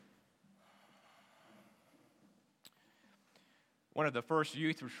One of the first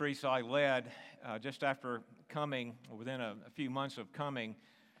youth retreats I led, just after coming, within a few months of coming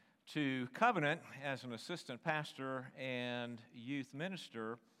to Covenant as an assistant pastor and youth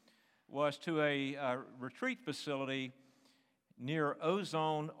minister, was to a retreat facility near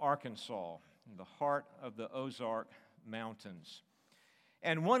Ozone, Arkansas, in the heart of the Ozark Mountains.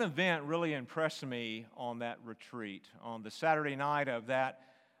 And one event really impressed me on that retreat. On the Saturday night of that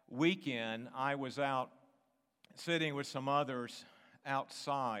weekend, I was out sitting with some others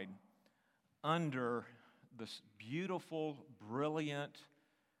outside under this beautiful, brilliant,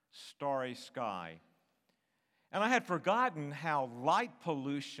 starry sky. And I had forgotten how light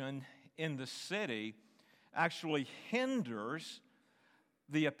pollution in the city actually hinders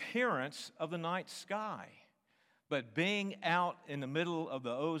the appearance of the night sky. But being out in the middle of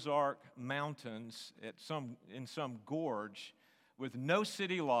the Ozark Mountains in some gorge with no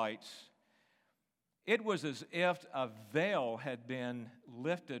city lights, it was as if a veil had been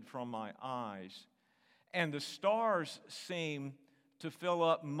lifted from my eyes, and the stars seemed to fill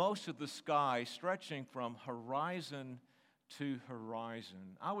up most of the sky, stretching from horizon to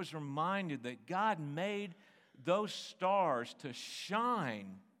horizon. I was reminded that God made those stars to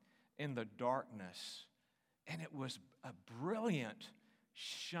shine in the darkness, and it was a brilliant,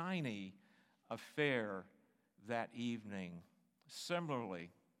 shiny affair that evening. Similarly,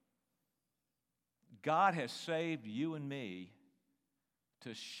 God has saved you and me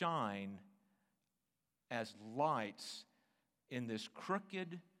to shine as lights in this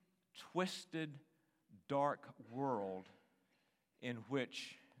crooked, twisted, dark world in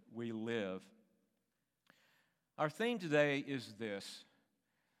which we live. Our theme today is this: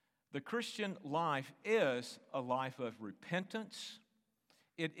 the Christian life is a life of repentance,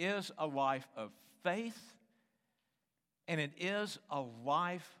 it is a life of faith, and it is a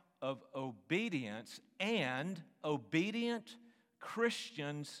life of obedience, and obedient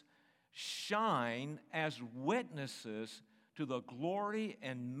Christians shine as witnesses to the glory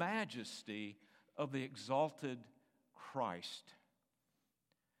and majesty of the exalted Christ.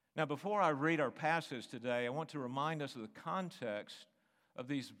 Now, before I read our passage today, I want to remind us of the context of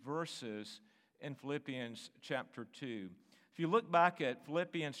these verses in Philippians chapter 2. If you look back at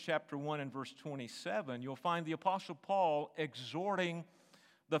Philippians chapter 1 and verse 27, you'll find the Apostle Paul exhorting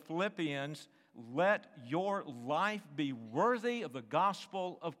the Philippians, let your life be worthy of the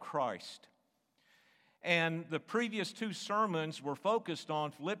gospel of Christ. And the previous two sermons were focused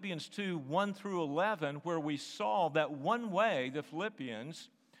on Philippians 2, 1 through 11, where we saw that one way the Philippians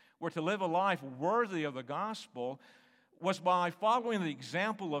were to live a life worthy of the gospel was by following the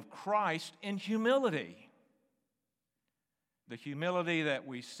example of Christ in humility. The humility that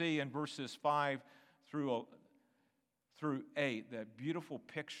we see in verses 5 through 8, that beautiful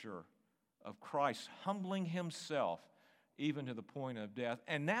picture of Christ humbling himself even to the point of death.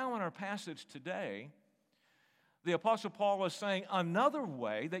 And now in our passage today, the Apostle Paul is saying another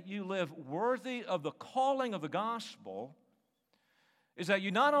way that you live worthy of the calling of the gospel is that you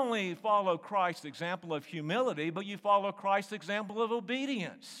not only follow Christ's example of humility, but you follow Christ's example of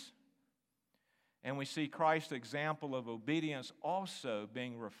obedience. And we see Christ's example of obedience also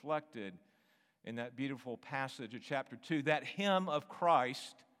being reflected in that beautiful passage of chapter 2, that hymn of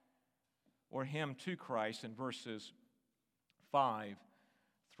Christ, or hymn to Christ, in verses 5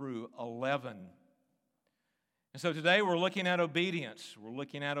 through 11. And so today we're looking at obedience. We're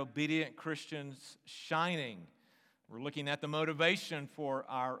looking at obedient Christians shining. We're looking at the motivation for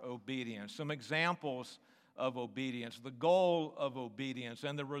our obedience, some examples of obedience, the goal of obedience,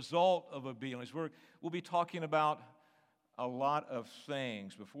 and the result of obedience. We'll be talking about a lot of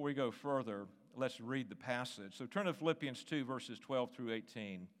things. Before we go further, let's read the passage. So turn to Philippians 2, verses 12 through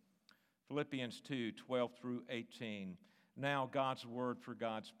 18. Philippians 2, 12 through 18. Now God's word for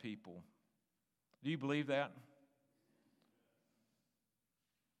God's people. Do you believe that?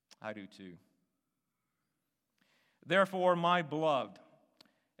 I do too. Therefore, my beloved,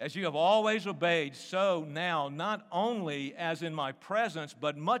 as you have always obeyed, so now, not only as in my presence,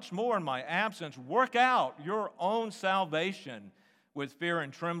 but much more in my absence, work out your own salvation with fear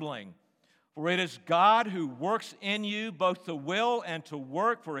and trembling. For it is God who works in you both to will and to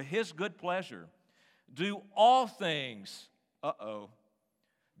work for his good pleasure. Do all things,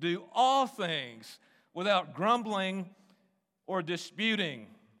 do all things without grumbling or disputing.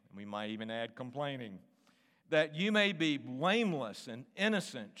 We might even add complaining, that you may be blameless and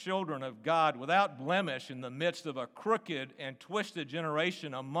innocent children of God, without blemish in the midst of a crooked and twisted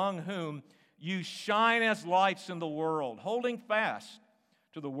generation, among whom you shine as lights in the world, holding fast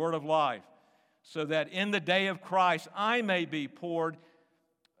to the word of life, so that in the day of Christ I may be proud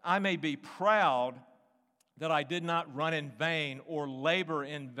that I did not run in vain or labor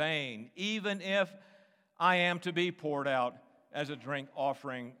in vain, even if I am to be poured out as a drink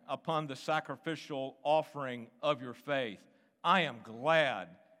offering upon the sacrificial offering of your faith. I am glad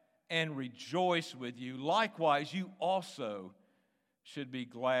and rejoice with you. Likewise, you also should be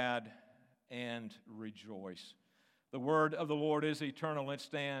glad and rejoice. The word of the Lord is eternal. It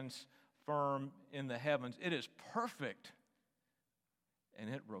stands firm in the heavens. It is perfect, and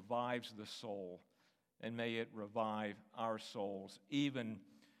it revives the soul. And may it revive our souls even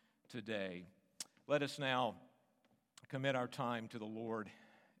today. Let us now commit our time to the Lord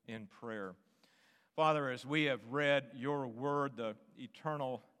in prayer. Father, as we have read your word, the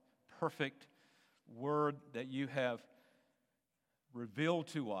eternal, perfect word that you have revealed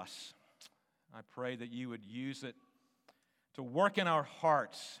to us, I pray that you would use it to work in our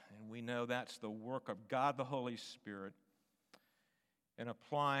hearts. And we know that's the work of God the Holy Spirit in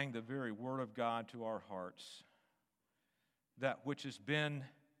applying the very word of God to our hearts. That which has been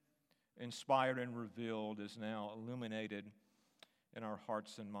inspired and revealed is now illuminated in our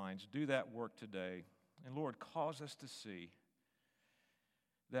hearts and minds. Do that work today. And Lord, cause us to see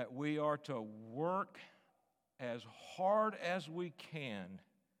that we are to work as hard as we can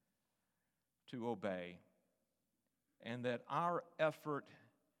to obey, and that our effort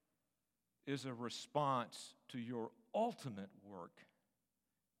is a response to your ultimate work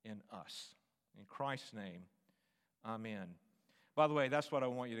in us. In Christ's name, amen. By the way, that's what I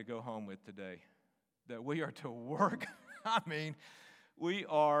want you to go home with today, that we are to work. We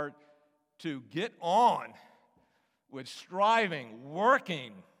are to get on with striving,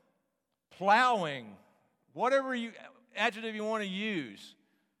 working, plowing, whatever adjective you want to use.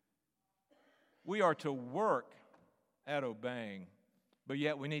 We are to work at obeying, but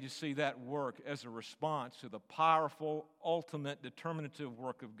yet we need to see that work as a response to the powerful, ultimate, determinative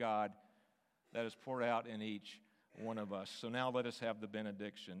work of God that is poured out in each one of us. So now let us have the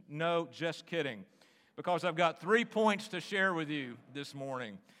benediction. No, just kidding, because I've got 3 points to share with you this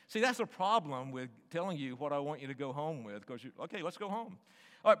morning. See, that's a problem with telling you what I want you to go home with, because okay, let's go home.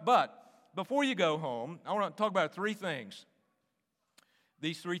 All right, but before you go home, I want to talk about 3 things.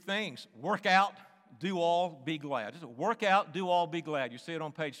 These 3 things: work out, do all, be glad. Just work out, do all, be glad. You see it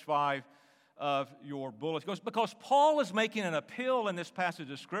on page 5 of your bullet. Because Paul is making an appeal in this passage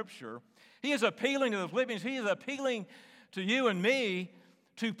of Scripture. He is appealing to the Philippians. He is appealing to you and me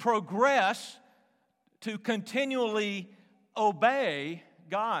to progress, to continually obey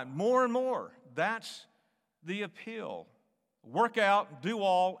God more and more. That's the appeal. Work out, do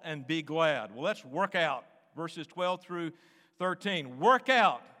all, and be glad. Well, let's work out. Verses 12 through 13. Work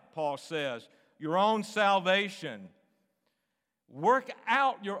out, Paul says, your own salvation. Work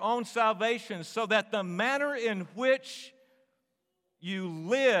out your own salvation so that the manner in which you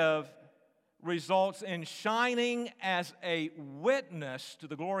live results in shining as a witness to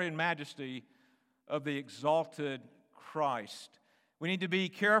the glory and majesty of the exalted Christ. We need to be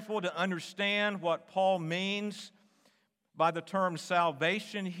careful to understand what Paul means by the term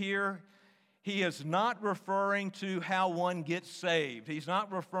salvation here. He is not referring to how one gets saved. He's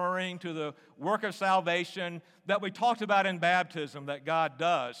not referring to the work of salvation that we talked about in baptism that God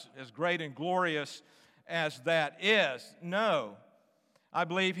does, as great and glorious as that is. No, I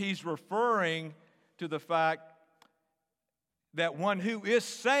believe he's referring to the fact that one who is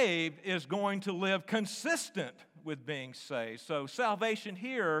saved is going to live consistent with being saved. So salvation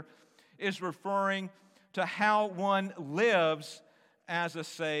here is referring to how one lives as a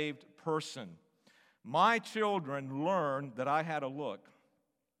saved person. My children learned that I had a look.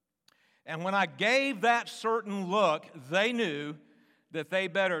 And when I gave that certain look, they knew that they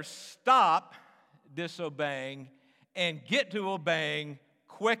better stop disobeying and get to obeying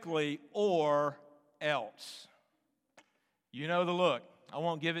quickly or else. You know the look. I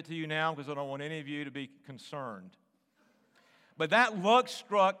won't give it to you now because I don't want any of you to be concerned. But that look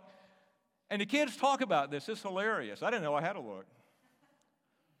struck, and the kids talk about this. It's hilarious. I didn't know I had a look.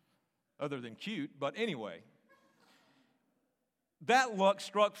 Other than cute, but anyway. That look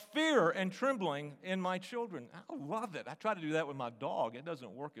struck fear and trembling in my children. I love it. I try to do that with my dog. It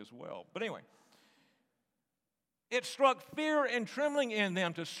doesn't work as well. But anyway, it struck fear and trembling in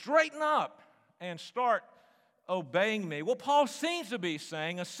them to straighten up and start obeying me. Well, Paul seems to be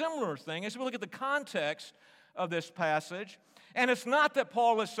saying a similar thing as we look at the context of this passage. And it's not that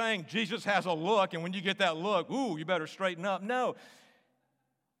Paul is saying Jesus has a look, and when you get that look, ooh, you better straighten up. No.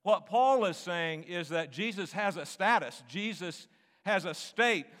 What Paul is saying is that Jesus has a status. Jesus has a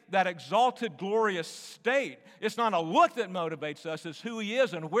state, that exalted, glorious state. It's not a look that motivates us, it's who he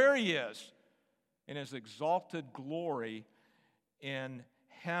is and where he is in his exalted glory in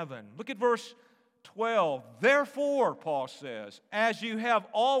heaven. Look at verse 12, therefore, Paul says, as you have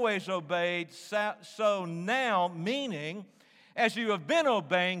always obeyed, so now, meaning, as you have been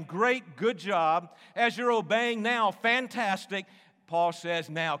obeying, great, good job. As you're obeying now, fantastic. Paul says,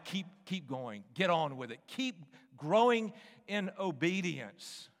 now keep going. Get on with it. Keep growing in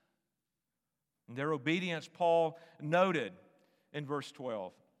obedience. And their obedience, Paul noted in verse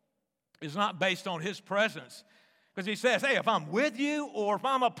 12, is not based on his presence. Because he says, hey, if I'm with you or if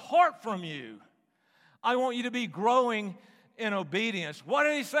I'm apart from you, I want you to be growing in obedience. Why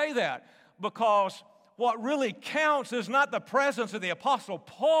did he say that? Because what really counts is not the presence of the Apostle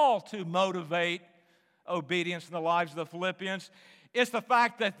Paul to motivate obedience in the lives of the Philippians. It's the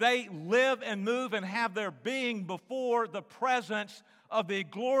fact that they live and move and have their being before the presence of the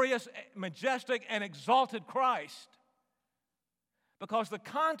glorious, majestic, and exalted Christ. Because the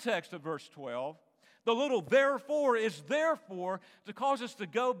context of verse 12, the little therefore is therefore to cause us to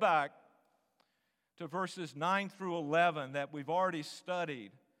go back to verses 9 through 11 that we've already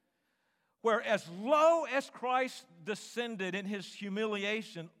studied, where as low as Christ descended in his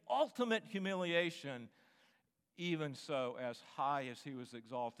humiliation, ultimate humiliation, even so as high as he was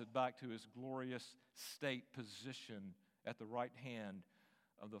exalted back to his glorious state position at the right hand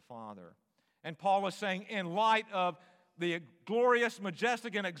of the Father. And Paul is saying, in light of the glorious,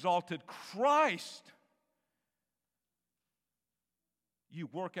 majestic, and exalted Christ, you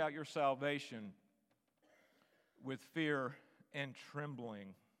work out your salvation with fear and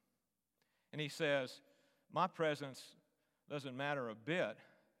trembling. And he says, my presence doesn't matter a bit,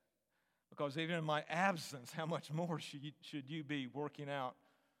 because even in my absence, how much more should you be working out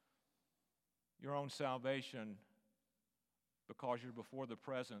your own salvation because you're before the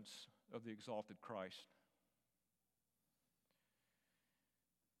presence of the exalted Christ?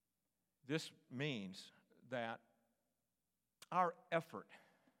 This means that our effort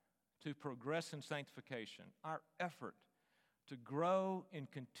to progress in sanctification, our effort to grow in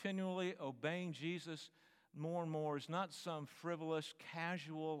continually obeying Jesus more and more is not some frivolous,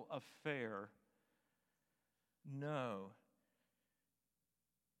 casual affair. No.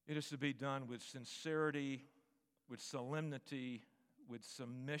 It is to be done with sincerity, with solemnity, with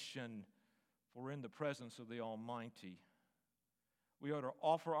submission, for in the presence of the Almighty. We ought to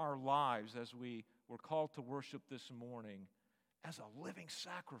offer our lives, as we were called to worship this morning, as a living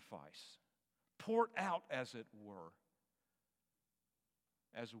sacrifice, poured out, as it were,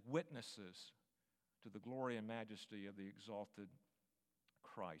 as witnesses to the glory and majesty of the exalted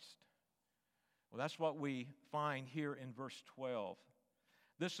Christ. Well, that's what we find here in verse 12.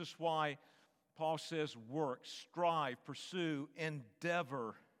 This is why Paul says work, strive, pursue,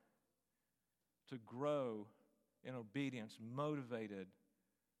 endeavor to grow in obedience, motivated,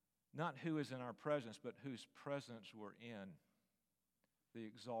 not who is in our presence, but whose presence we're in, the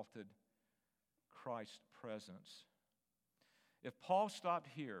exalted Christ's presence. If Paul stopped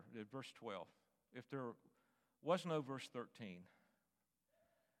here at verse 12, if there was no verse 13,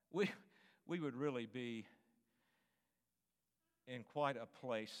 we would really be in quite a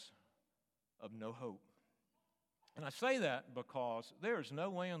place of no hope. And I say that because there is no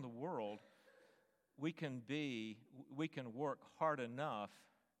way in the world we can work hard enough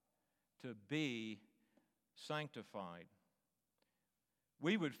to be sanctified.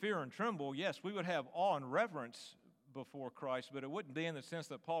 We would fear and tremble. Yes, we would have awe and reverence before Christ, but it wouldn't be in the sense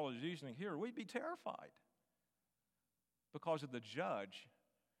that Paul is using here. We'd be terrified because of the judge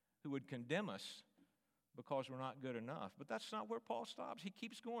who would condemn us because we're not good enough. But that's not where Paul stops. He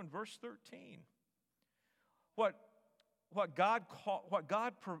keeps going. Verse 13.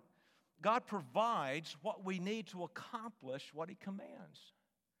 God provides what we need to accomplish what He commands.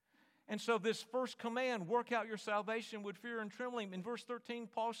 And so this first command, work out your salvation with fear and trembling. In verse 13,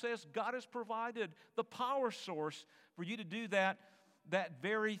 Paul says, God has provided the power source for you to do that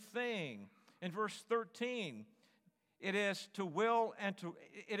very thing. In verse 13, it is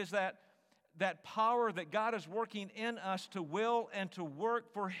that power that God is working in us to will and to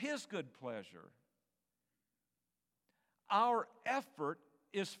work for His good pleasure. Our effort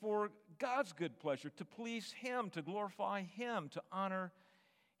is for God's good pleasure, to please Him, to glorify Him, to honor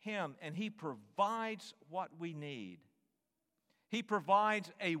Him. And He provides what we need. He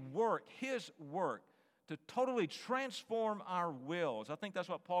provides a work, His work, to totally transform our wills. I think that's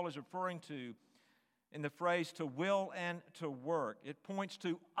what Paul is referring to in the phrase to will and to work. It points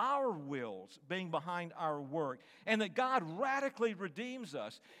to our wills being behind our work, and that God radically redeems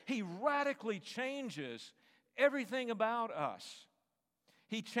us. He radically changes everything about us.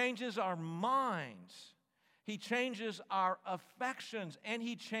 He changes our minds. He changes our affections, and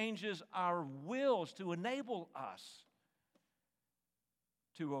He changes our wills to enable us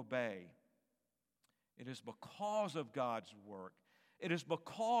to obey. It is because of God's work. It is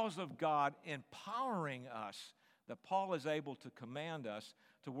because of God empowering us that Paul is able to command us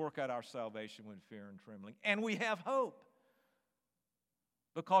to work out our salvation with fear and trembling. And we have hope.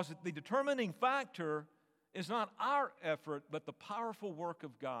 Because the determining factor is not our effort, but the powerful work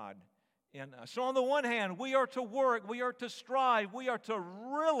of God in us. So on the one hand, we are to work, we are to strive, we are to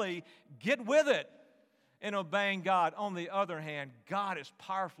really get with it in obeying God. On the other hand, God is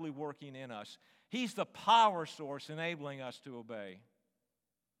powerfully working in us. He's the power source enabling us to obey.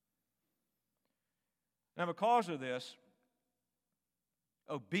 Now, because of this,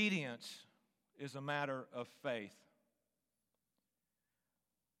 obedience is a matter of faith.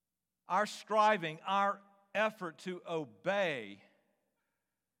 Our striving, our effort to obey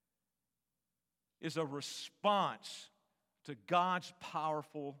is a response to God's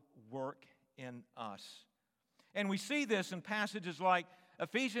powerful work in us. And we see this in passages like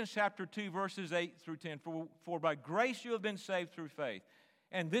Ephesians chapter 2, verses 8 through 10. For by grace you have been saved through faith.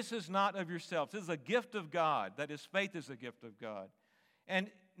 And this is not of yourselves. This is a gift of God. That is, faith is a gift of God. And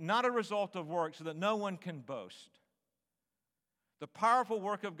not a result of works, so that no one can boast. The powerful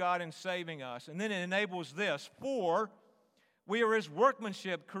work of God in saving us. And then it enables this. For we are His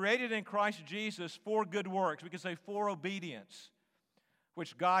workmanship, created in Christ Jesus for good works. We can say for obedience,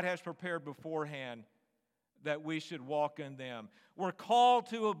 which God has prepared beforehand that we should walk in them. We're called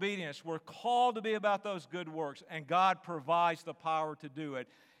to obedience. We're called to be about those good works, and God provides the power to do it.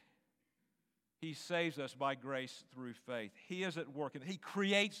 He saves us by grace through faith. He is at work. He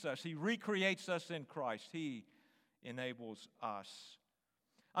creates us. He recreates us in Christ. He enables us.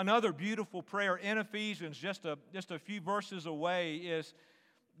 Another beautiful prayer in Ephesians, just a few verses away, is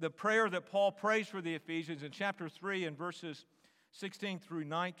the prayer that Paul prays for the Ephesians in chapter 3 and verses 16 through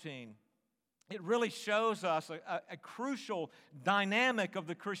 19. It really shows us a crucial dynamic of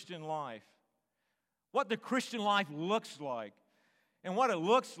the Christian life, what the Christian life looks like. And what it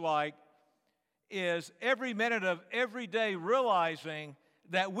looks like is every minute of every day realizing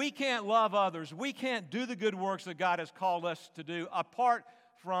that we can't love others, we can't do the good works that God has called us to do apart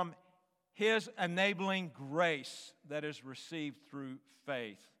from His enabling grace that is received through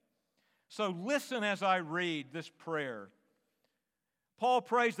faith. So listen as I read this prayer. Paul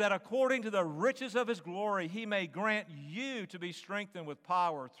prays that according to the riches of His glory, He may grant you to be strengthened with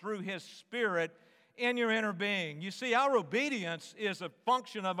power through His Spirit in your inner being. You see, our obedience is a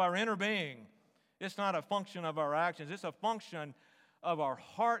function of our inner being. It's not a function of our actions. It's a function of our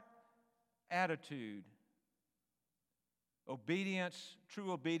heart attitude. Obedience,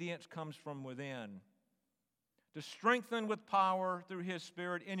 true obedience, comes from within. To strengthen with power through His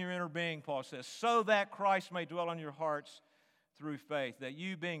Spirit in your inner being, Paul says, so that Christ may dwell in your hearts through faith, that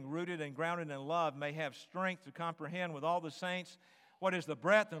you, being rooted and grounded in love, may have strength to comprehend with all the saints what is the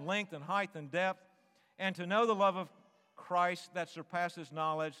breadth and length and height and depth, and to know the love of Christ that surpasses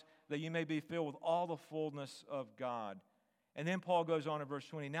knowledge, that you may be filled with all the fullness of God. And then Paul goes on in verse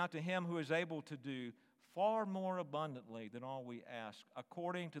 20, now to Him who is able to do far more abundantly than all we ask,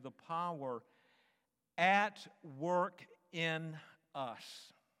 according to the power at work in us.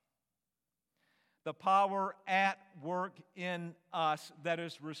 The power at work in us that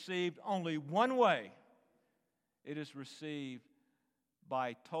is received only one way. It is received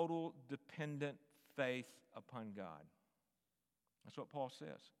by total dependent faith upon God. That's what Paul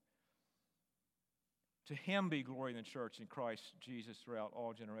says. To Him be glory in the church in Christ Jesus throughout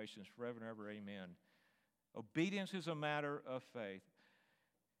all generations, forever and ever. Amen. Obedience is a matter of faith.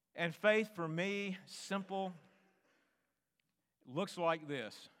 And faith for me, simple, looks like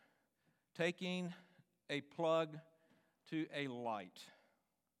this. Taking a plug to a light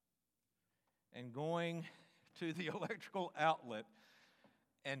and going to the electrical outlet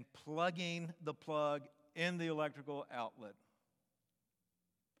and plugging the plug in the electrical outlet.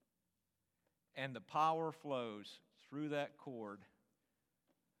 And the power flows through that cord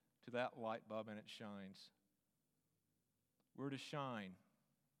to that light bulb and it shines. We're to shine.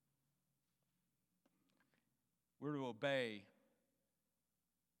 We're to obey.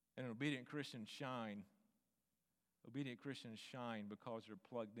 And obedient Christians shine. Obedient Christians shine because they're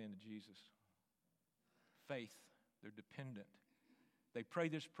plugged into Jesus. Faith, they're dependent. They pray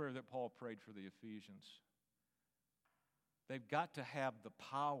this prayer that Paul prayed for the Ephesians. They've got to have the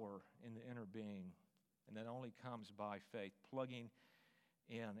power in the inner being, and that only comes by faith, plugging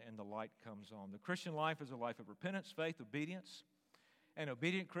in, and the light comes on. The Christian life is a life of repentance, faith, obedience. And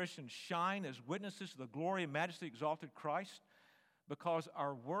obedient Christians shine as witnesses to the glory and majesty of exalted Christ because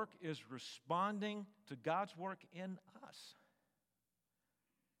our work is responding to God's work in us.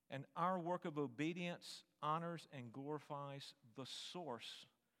 And our work of obedience honors and glorifies the source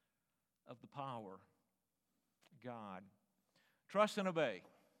of the power God. Trust and obey,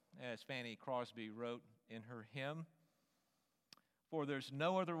 as Fanny Crosby wrote in her hymn, for there's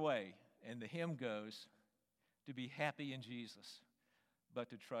no other way, and the hymn goes, to be happy in Jesus, but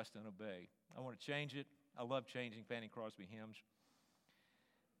to trust and obey. I want to change it. I love changing Fanny Crosby hymns.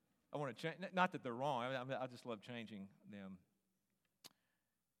 I want to change, not that they're wrong, I just love changing them.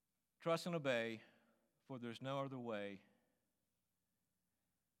 Trust and obey, for there's no other way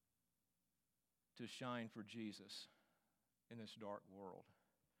to shine for Jesus in this dark world.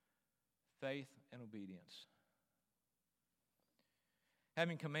 Faith and obedience.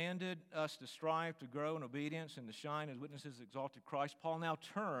 Having commanded us to strive to grow in obedience and to shine as witnesses of exalted Christ, Paul now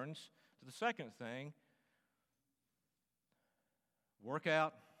turns to the second thing. Work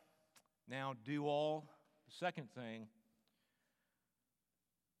out, now do all. The second thing,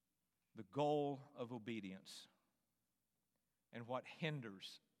 the goal of obedience and what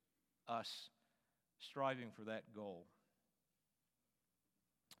hinders us striving for that goal.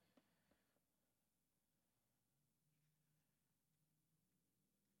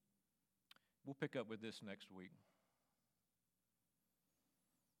 We'll pick up with this next week.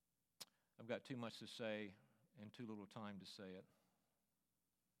 I've got too much to say and too little time to say it.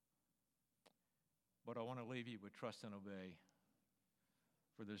 But I want to leave you with trust and obey,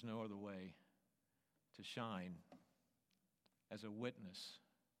 for there's no other way to shine as a witness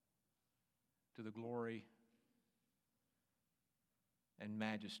to the glory and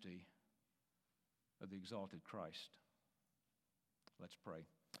majesty of the exalted Christ. Let's pray.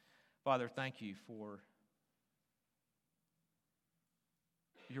 Father, thank you for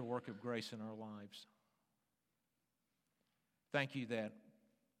your work of grace in our lives. Thank you that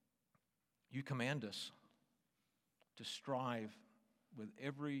you command us to strive with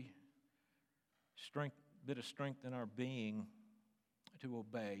every bit of strength in our being to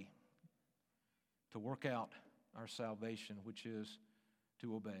obey, to work out our salvation, which is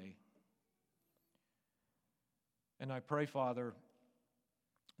to obey. And I pray, Father,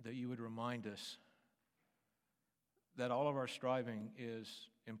 that you would remind us that all of our striving is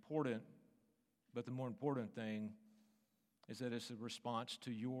important, but the more important thing is that it's a response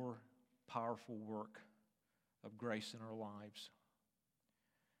to your powerful work of grace in our lives.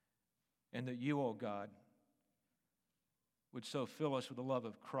 And that you, oh God, would so fill us with the love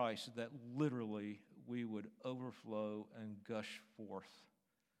of Christ that literally we would overflow and gush forth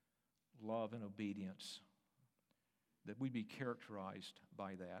love and obedience, that we'd be characterized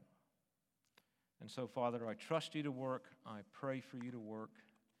by that. And so, Father, I trust you to work. I pray for you to work.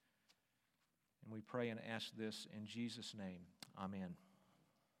 And we pray and ask this in Jesus' name. Amen.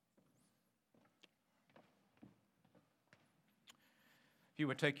 If you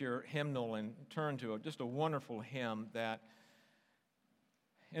would take your hymnal and turn to just a wonderful hymn that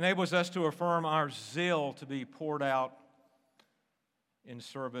enables us to affirm our zeal to be poured out in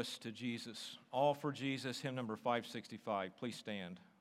service to Jesus. All for Jesus, hymn number 565. Please stand.